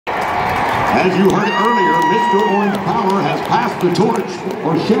As you heard earlier, Mr. Orange Power has passed the torch,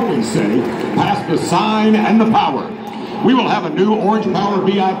 or shall we say, passed the sign and the power. We will have a new Orange Power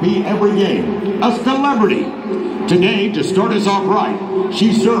VIP every game, a celebrity. Today, to start us off right,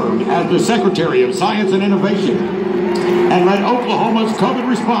 she served as the Secretary of Science and Innovation and led Oklahoma's COVID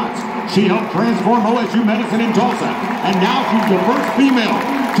response. She helped transform OSU medicine in Tulsa, and now she's the first female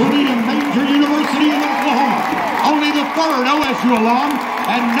to lead a major university in Oklahoma. Only the third OSU alum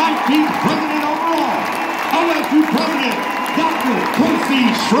and 19th president overall. OSU President, Dr. Kayse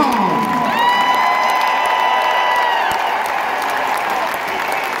Shrum.